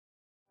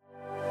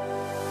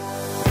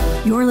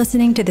You're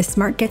listening to the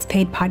Smart Gets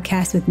Paid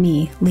podcast with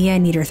me, Leah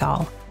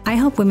Niederthal. I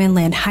help women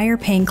land higher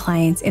paying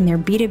clients in their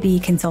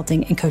B2B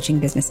consulting and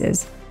coaching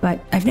businesses, but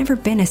I've never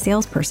been a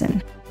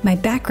salesperson. My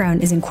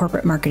background is in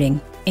corporate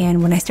marketing,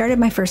 and when I started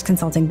my first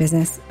consulting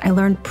business, I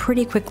learned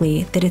pretty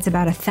quickly that it's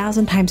about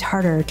 1,000 times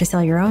harder to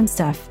sell your own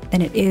stuff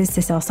than it is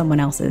to sell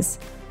someone else's.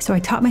 So I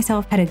taught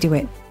myself how to do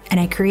it, and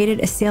I created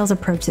a sales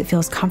approach that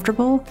feels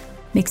comfortable,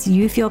 makes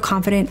you feel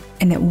confident,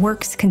 and that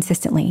works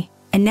consistently.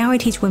 And now I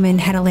teach women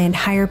how to land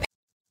higher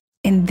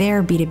in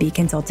their B2B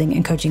consulting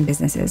and coaching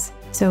businesses.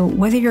 So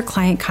whether your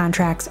client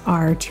contracts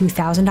are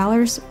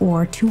 $2,000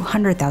 or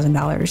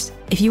 $200,000,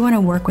 if you want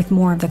to work with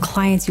more of the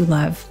clients you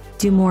love,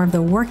 do more of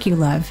the work you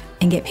love,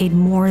 and get paid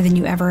more than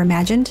you ever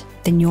imagined,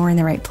 then you're in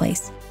the right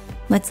place.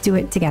 Let's do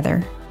it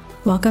together.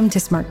 Welcome to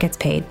Smart Gets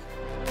Paid.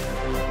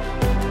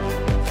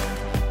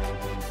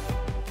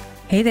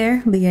 Hey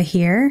there, Leah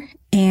here,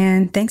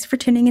 and thanks for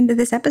tuning into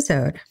this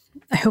episode.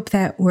 I hope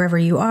that wherever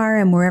you are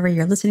and wherever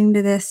you're listening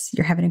to this,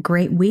 you're having a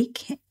great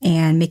week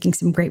and making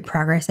some great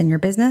progress in your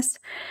business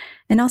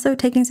and also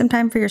taking some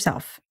time for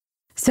yourself.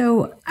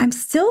 So I'm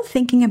still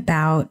thinking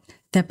about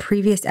the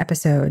previous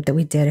episode that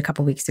we did a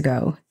couple weeks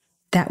ago.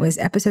 That was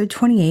episode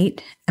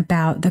 28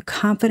 about the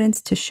confidence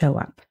to show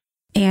up.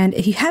 And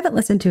if you haven't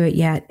listened to it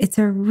yet, it's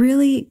a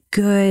really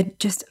good,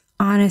 just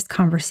honest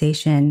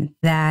conversation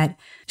that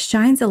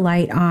shines a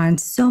light on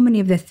so many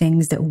of the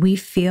things that we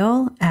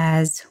feel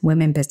as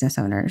women business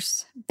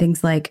owners.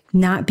 Things like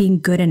not being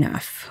good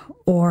enough,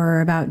 or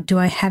about, do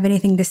I have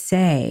anything to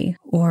say?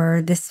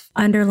 Or this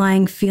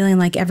underlying feeling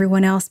like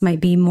everyone else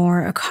might be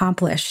more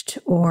accomplished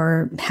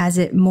or has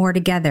it more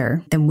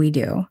together than we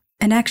do.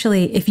 And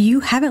actually, if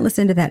you haven't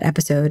listened to that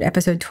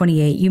episode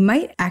 28, you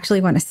might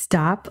actually want to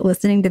stop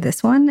listening to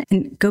this one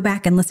and go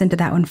back and listen to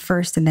that one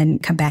first and then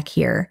come back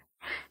here.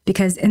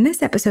 Because in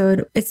this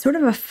episode, it's sort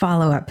of a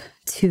follow-up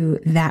to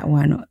that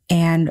one.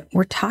 And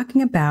we're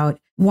talking about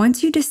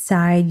once you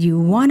decide you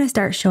want to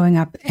start showing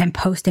up and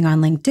posting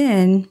on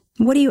LinkedIn,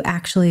 what do you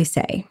actually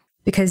say?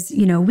 Because,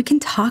 we can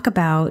talk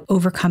about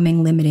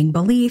overcoming limiting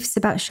beliefs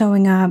about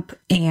showing up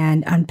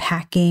and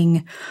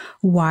unpacking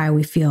why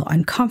we feel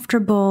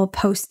uncomfortable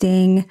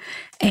posting.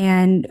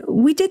 And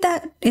we did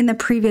that in the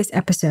previous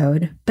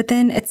episode. But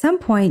then at some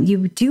point,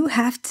 you do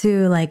have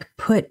to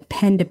put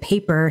pen to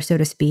paper, so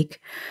to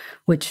speak,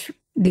 which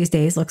these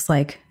days looks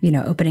like,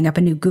 opening up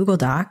a new Google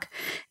Doc.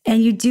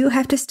 And you do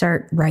have to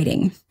start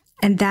writing.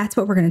 And that's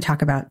what we're going to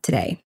talk about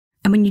today.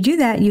 And when you do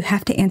that, you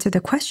have to answer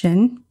the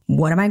question,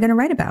 what am I going to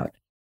write about?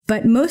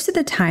 But most of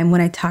the time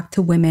when I talk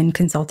to women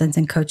consultants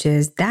and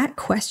coaches, that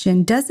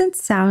question doesn't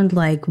sound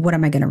like, what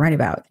am I going to write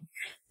about?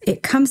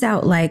 It comes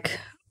out like,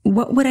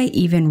 what would I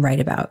even write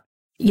about?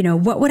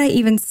 What would I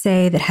even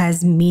say that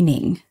has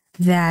meaning,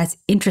 that's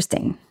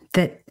interesting,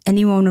 that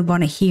anyone would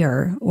want to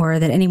hear or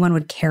that anyone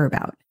would care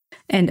about?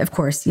 And of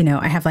course,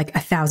 I have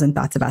 1,000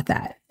 thoughts about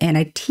that. And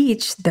I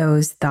teach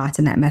those thoughts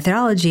and that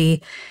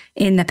methodology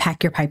in the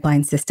Pack Your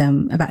Pipeline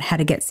system about how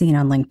to get seen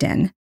on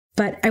LinkedIn.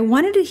 But I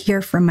wanted to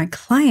hear from my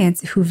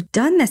clients who've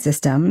done the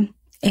system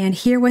and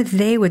hear what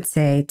they would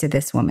say to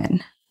this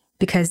woman.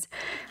 Because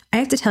I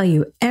have to tell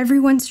you,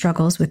 everyone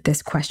struggles with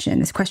this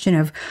question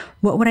of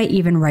what would I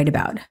even write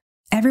about?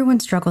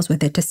 Everyone struggles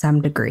with it to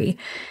some degree.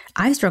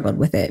 I struggled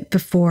with it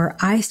before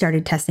I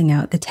started testing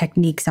out the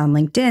techniques on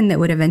LinkedIn that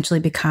would eventually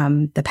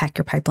become the Pack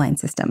Your Pipeline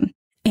system.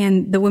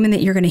 And the women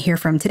that you're going to hear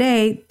from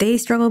today, they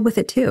struggled with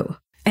it too.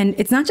 And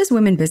it's not just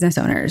women business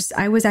owners.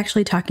 I was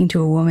actually talking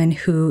to a woman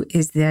who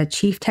is the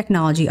chief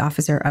technology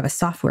officer of a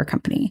software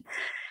company.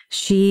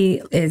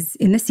 She is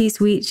in the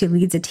C-suite. She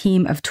leads a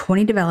team of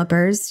 20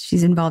 developers.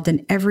 She's involved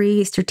in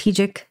every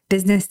strategic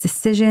business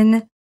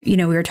decision. We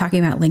were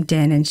talking about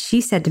LinkedIn and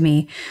she said to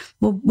me,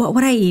 well, what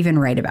would I even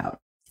write about?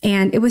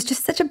 And it was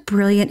just such a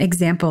brilliant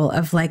example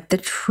of the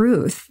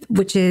truth,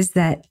 which is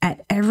that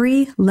at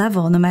every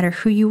level, no matter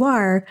who you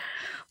are,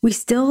 we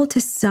still,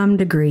 to some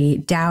degree,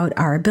 doubt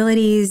our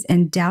abilities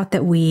and doubt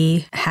that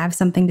we have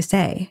something to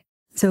say.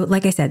 So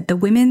like I said, the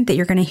women that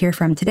you're going to hear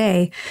from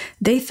today,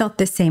 they felt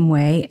the same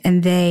way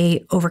and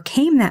they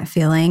overcame that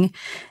feeling.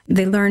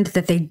 They learned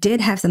that they did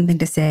have something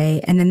to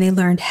say, and then they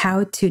learned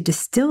how to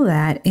distill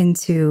that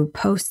into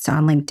posts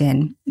on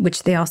LinkedIn,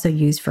 which they also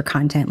use for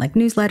content like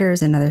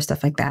newsletters and other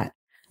stuff like that.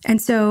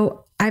 And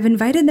so I've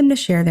invited them to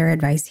share their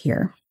advice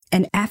here.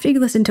 And after you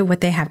listen to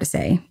what they have to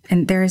say,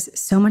 and there's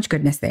so much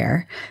goodness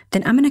there,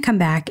 then I'm going to come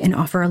back and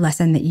offer a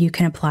lesson that you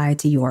can apply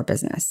to your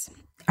business.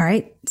 All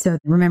right. So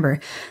remember,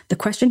 the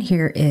question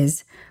here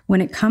is,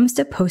 when it comes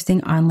to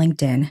posting on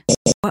LinkedIn,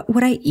 what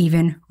would I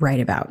even write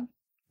about?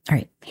 All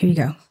right, here you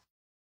go.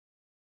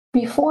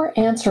 Before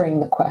answering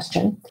the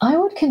question, I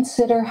would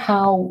consider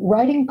how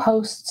writing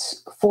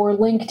posts for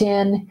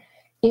LinkedIn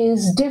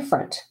is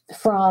different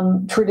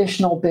from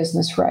traditional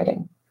business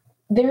writing.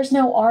 There's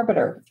no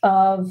arbiter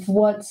of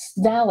what's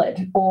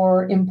valid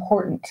or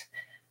important.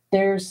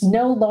 There's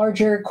no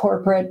larger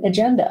corporate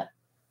agenda.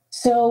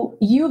 So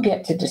you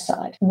get to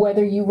decide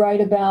whether you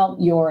write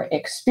about your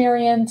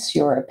experience,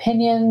 your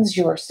opinions,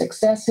 your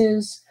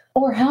successes,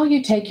 or how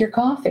you take your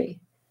coffee.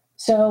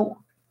 So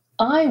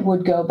I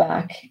would go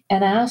back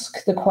and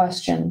ask the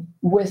question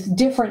with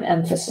different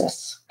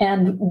emphasis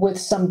and with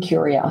some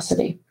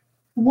curiosity.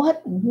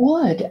 What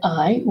would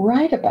I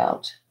write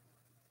about?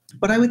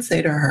 What I would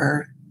say to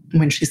her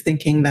when she's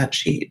thinking that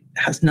she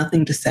has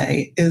nothing to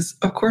say is,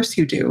 of course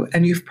you do.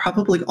 And you've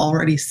probably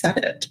already said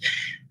it.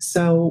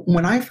 So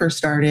when I first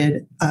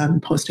started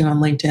posting on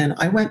LinkedIn,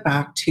 I went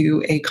back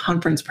to a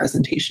conference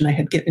presentation I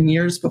had given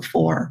years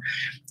before,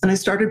 and I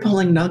started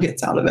pulling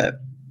nuggets out of it.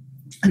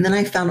 And then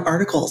I found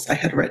articles I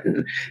had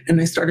written, and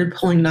I started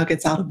pulling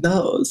nuggets out of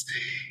those.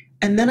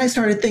 And then I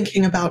started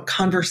thinking about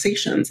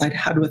conversations I'd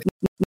had with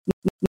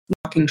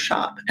talking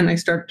shop, and I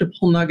started to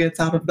pull nuggets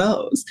out of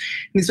those.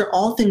 And these are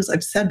all things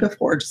I've said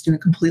before, just in a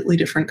completely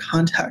different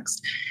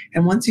context.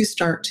 And once you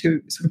start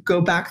to sort of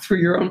go back through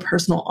your own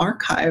personal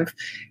archive,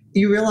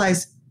 you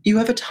realize you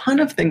have a ton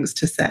of things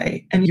to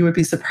say, and you would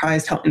be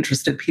surprised how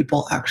interested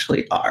people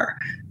actually are.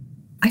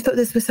 I thought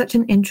this was such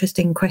an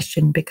interesting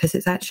question because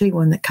it's actually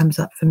one that comes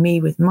up for me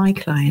with my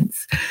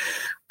clients.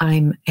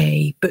 I'm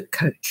a book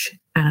coach,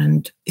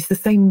 and it's the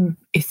same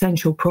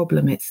essential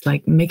problem. It's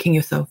like making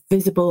yourself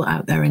visible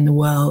out there in the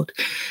world.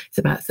 It's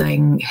about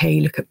saying,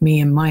 hey, look at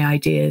me and my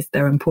ideas.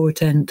 They're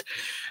important.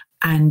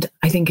 And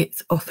I think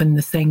it's often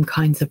the same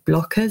kinds of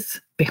blockers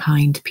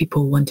behind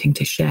people wanting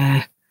to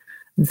share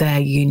their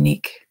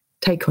unique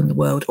take on the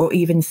world, or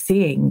even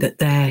seeing that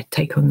their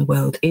take on the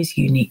world is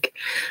unique.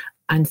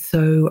 And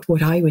so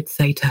what I would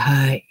say to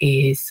her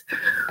is,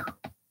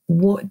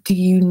 what do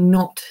you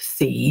not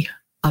see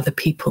other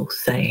people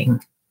saying?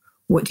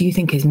 What do you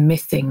think is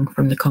missing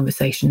from the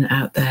conversation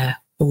out there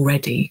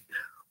already?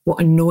 What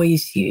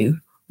annoys you?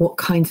 What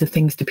kinds of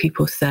things do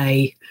people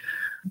say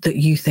that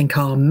you think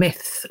are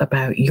myths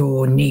about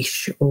your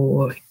niche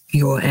or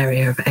your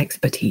area of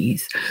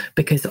expertise?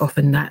 Because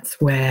often that's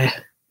where,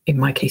 in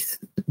my case,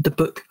 the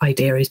book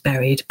idea is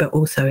buried, but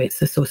also it's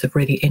the sort of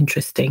really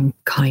interesting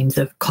kinds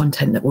of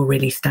content that will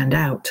really stand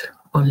out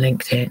on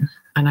LinkedIn.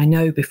 And I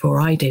know before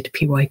I did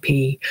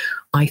PYP,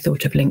 I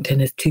thought of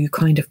LinkedIn as too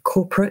kind of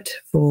corporate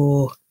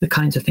for the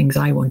kinds of things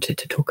I wanted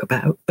to talk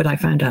about, but I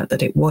found out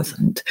that it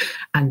wasn't,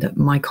 and that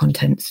my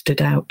content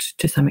stood out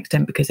to some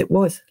extent because it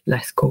was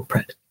less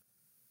corporate.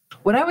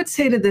 What I would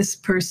say to this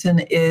person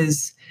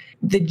is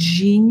the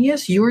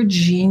genius,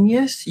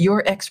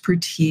 your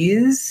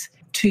expertise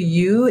to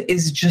you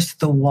is just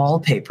the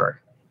wallpaper.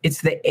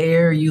 It's the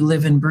air you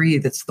live and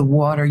breathe. It's the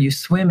water you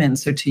swim in.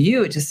 So to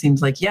you, it just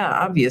seems like, yeah,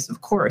 obvious,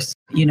 of course.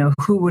 You know,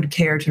 who would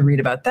care to read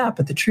about that?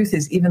 But the truth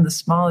is, even the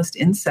smallest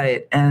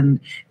insight and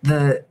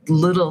the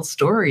little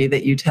story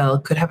that you tell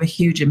could have a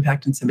huge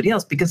impact on somebody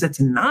else, because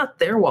it's not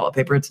their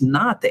wallpaper. It's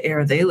not the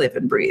air they live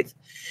and breathe.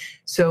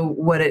 So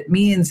what it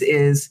means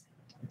is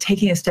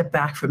taking a step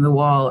back from the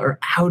wall or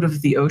out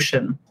of the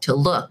ocean to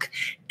look,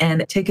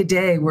 and take a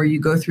day where you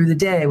go through the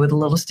day with a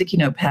little sticky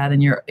notepad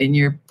in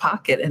your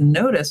pocket and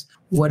notice,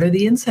 what are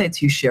the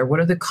insights you share? What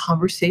are the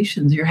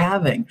conversations you're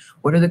having?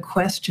 What are the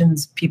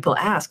questions people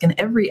ask? And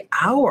every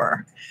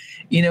hour,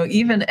 you know,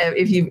 even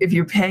if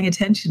you're paying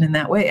attention in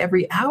that way,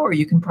 every hour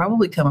you can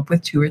probably come up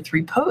with 2 or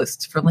 3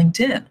 posts for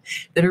LinkedIn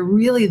that are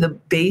really the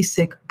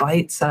basic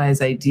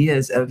bite-sized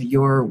ideas of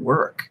your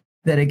work.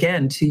 That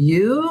again, to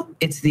you,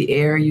 it's the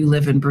air you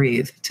live and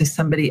breathe. To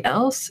somebody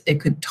else, it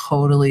could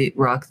totally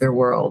rock their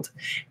world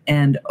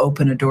and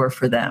open a door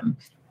for them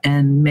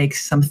and make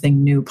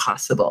something new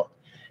possible.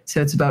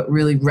 So it's about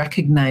really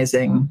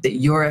recognizing that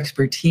your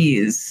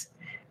expertise,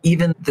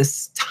 even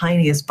this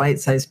tiniest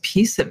bite-sized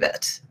piece of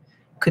it,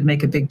 could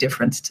make a big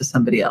difference to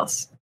somebody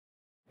else.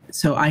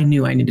 So I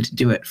knew I needed to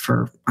do it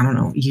for, I don't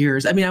know,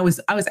 years. I mean, I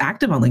was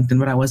active on LinkedIn,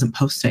 but I wasn't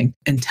posting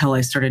until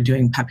I started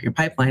doing Pep Your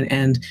Pipeline.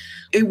 And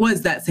it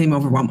was that same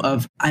overwhelm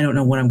of, I don't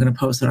know what I'm going to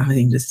post. I don't have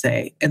anything to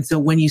say. And so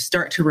when you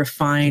start to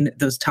refine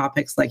those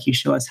topics, like you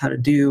show us how to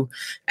do,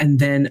 and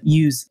then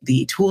use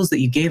the tools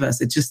that you gave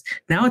us,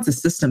 now it's a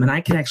system, and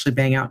I can actually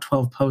bang out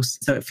 12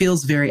 posts. So it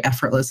feels very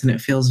effortless, and it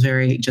feels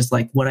very just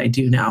like what I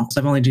do now.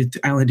 So I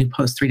only do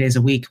posts 3 days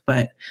a week,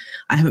 but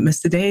I haven't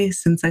missed a day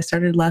since I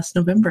started last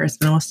November. It's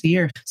been almost a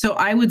year. So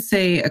I would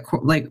say,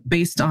 like,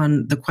 based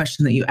on the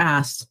question that you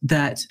asked,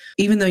 that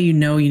even though you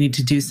know you need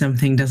to do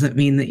something doesn't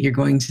mean that you're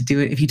going to do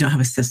it if you don't have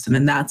a system.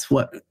 And that's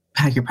what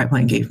Pack Your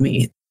Pipeline gave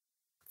me.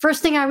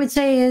 First thing I would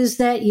say is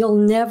that you'll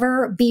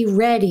never be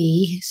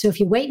ready. So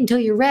if you wait until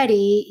you're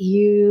ready,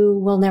 you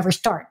will never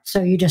start.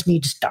 So you just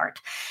need to start.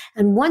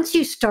 And once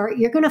you start,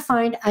 you're going to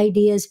find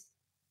ideas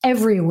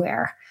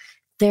everywhere.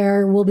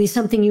 There will be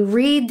something you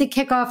read that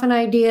kick off an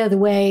idea, the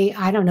way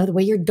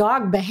your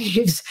dog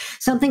behaves,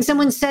 something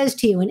someone says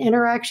to you, an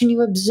interaction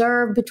you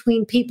observe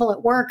between people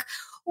at work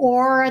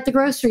or at the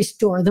grocery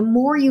store. The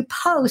more you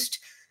post,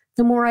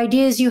 the more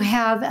ideas you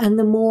have, and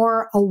the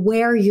more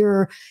aware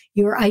your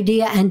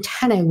idea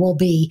antennae will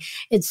be.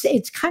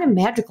 It's kind of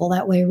magical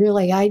that way,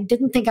 really. I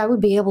didn't think I would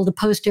be able to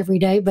post every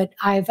day, but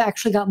I've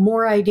actually got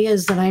more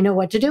ideas than I know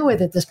what to do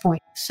with at this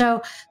point.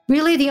 So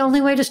really the only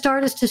way to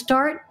start is to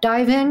start,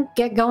 dive in,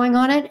 get going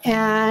on it,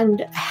 and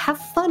have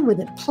fun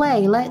with it.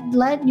 Play,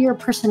 let your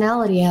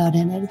personality out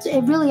in it.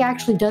 It really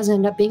actually does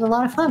end up being a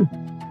lot of fun.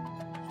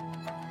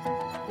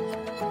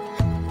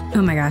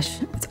 Oh my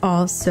gosh, it's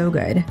all so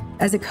good.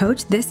 As a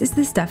coach, this is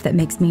the stuff that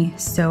makes me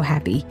so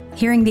happy.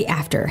 Hearing the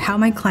after, how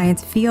my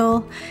clients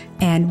feel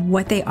and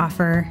what they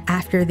offer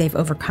after they've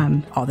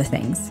overcome all the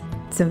things.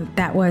 So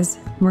that was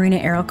Marina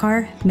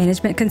Erelkar,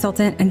 management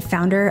consultant and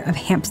founder of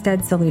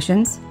Hampstead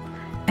Solutions,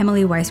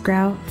 Emily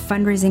Weisgrau,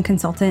 fundraising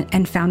consultant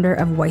and founder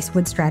of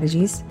Weisswood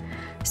Strategies,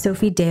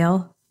 Sophie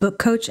Dale, book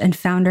coach and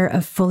founder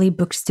of Fully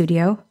Booked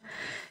Studio,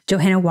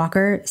 Johanna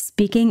Walker,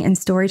 speaking and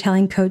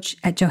storytelling coach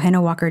at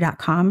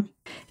johannawalker.com,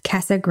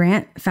 Casa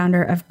Grant,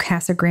 founder of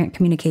Casa Grant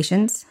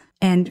Communications,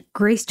 and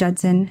Grace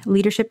Judson,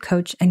 leadership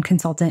coach and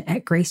consultant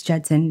at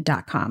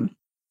gracejudson.com.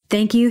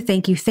 Thank you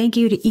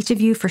to each of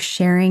you for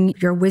sharing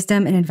your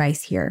wisdom and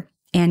advice here.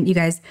 And you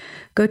guys,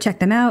 go check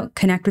them out,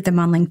 connect with them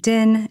on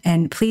LinkedIn,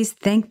 and please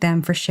thank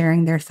them for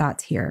sharing their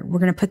thoughts here. We're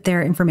going to put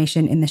their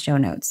information in the show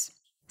notes.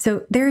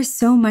 So there is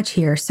so much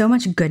here, so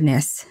much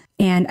goodness.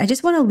 And I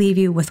just want to leave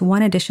you with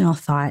one additional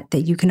thought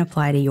that you can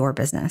apply to your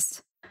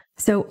business.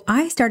 So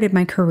I started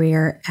my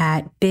career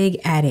at big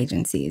ad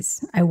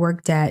agencies. I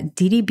worked at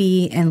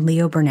DDB and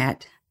Leo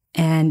Burnett.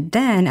 And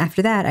then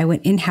after that, I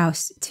went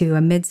in-house to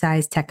a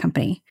mid-sized tech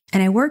company.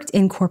 And I worked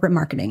in corporate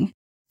marketing.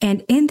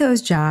 And in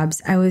those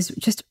jobs, I was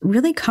just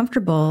really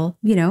comfortable,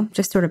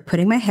 just sort of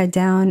putting my head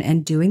down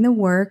and doing the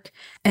work.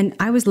 And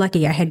I was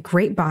lucky. I had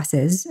great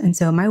bosses. And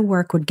so my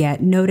work would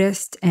get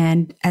noticed.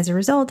 And as a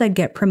result, I'd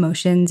get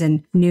promotions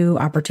and new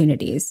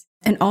opportunities,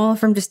 and all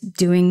from just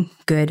doing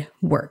good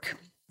work.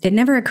 It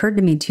never occurred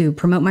to me to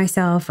promote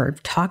myself or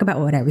talk about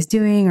what I was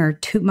doing or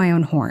toot my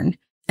own horn.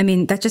 I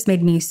mean, that just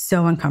made me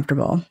so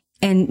uncomfortable.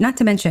 And not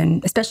to mention,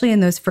 especially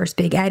in those first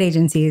big ad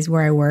agencies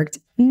where I worked,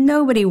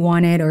 nobody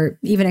wanted or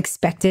even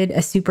expected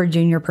a super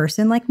junior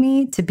person like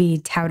me to be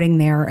touting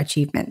their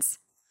achievements.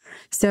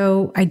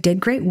 So I did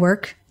great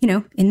work,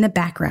 in the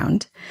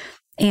background.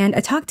 And I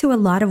talked to a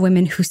lot of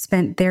women who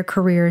spent their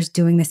careers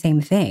doing the same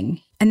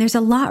thing. And there's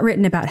a lot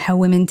written about how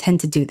women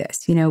tend to do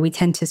this. We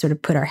tend to sort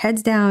of put our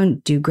heads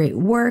down, do great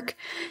work,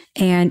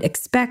 and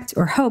expect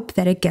or hope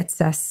that it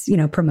gets us,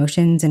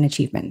 promotions and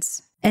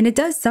achievements. And it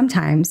does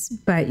sometimes,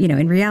 but,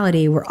 in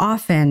reality, we're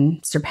often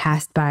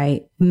surpassed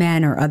by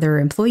men or other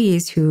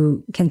employees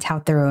who can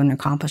tout their own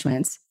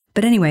accomplishments.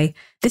 But anyway,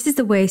 this is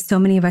the way so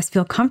many of us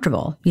feel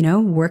comfortable,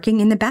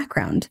 working in the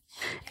background.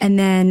 And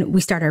then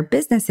we start our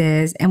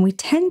businesses and we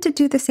tend to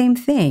do the same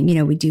thing.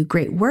 We do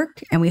great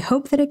work and we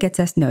hope that it gets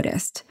us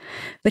noticed.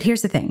 But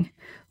here's the thing.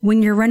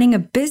 When you're running a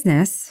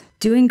business,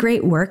 doing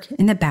great work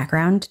in the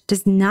background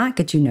does not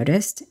get you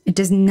noticed. It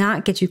does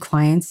not get you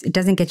clients. It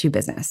doesn't get you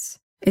business.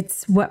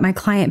 It's what my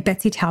client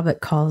Betsy Talbot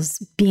calls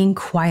being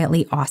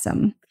quietly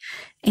awesome.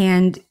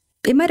 And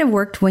it might have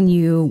worked when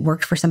you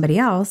worked for somebody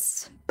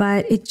else,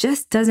 but it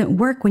just doesn't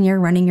work when you're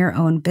running your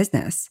own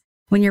business.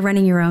 When you're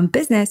running your own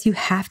business, you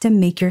have to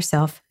make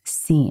yourself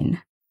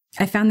seen.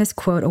 I found this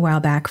quote a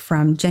while back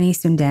from Jenny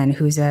Sunden,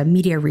 who's a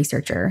media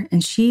researcher,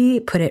 and she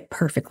put it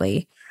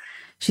perfectly.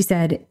 She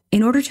said,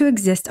 "In order to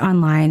exist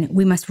online,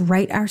 we must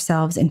write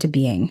ourselves into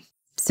being."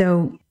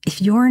 So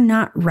if you're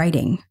not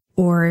writing,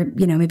 or,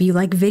 maybe you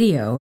like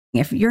video,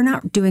 if you're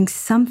not doing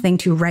something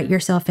to write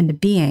yourself into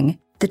being,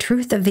 the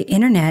truth of the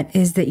internet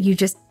is that you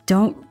just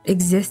don't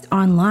exist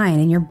online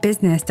and your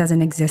business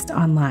doesn't exist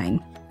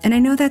online. And I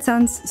know that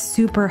sounds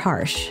super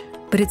harsh,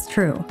 but it's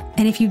true.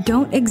 And if you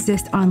don't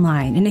exist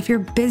online, and if your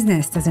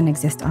business doesn't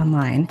exist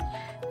online,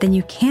 then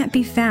you can't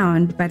be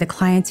found by the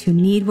clients who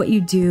need what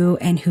you do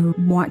and who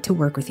want to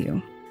work with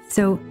you.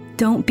 So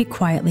don't be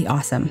quietly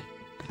awesome.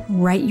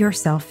 Write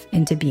yourself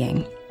into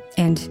being.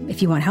 And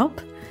if you want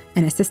help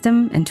and a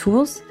system and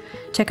tools,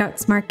 check out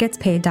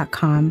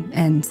smartgetspaid.com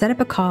and set up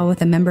a call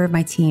with a member of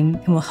my team,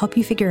 and we'll help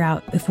you figure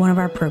out if one of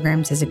our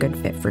programs is a good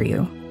fit for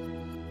you.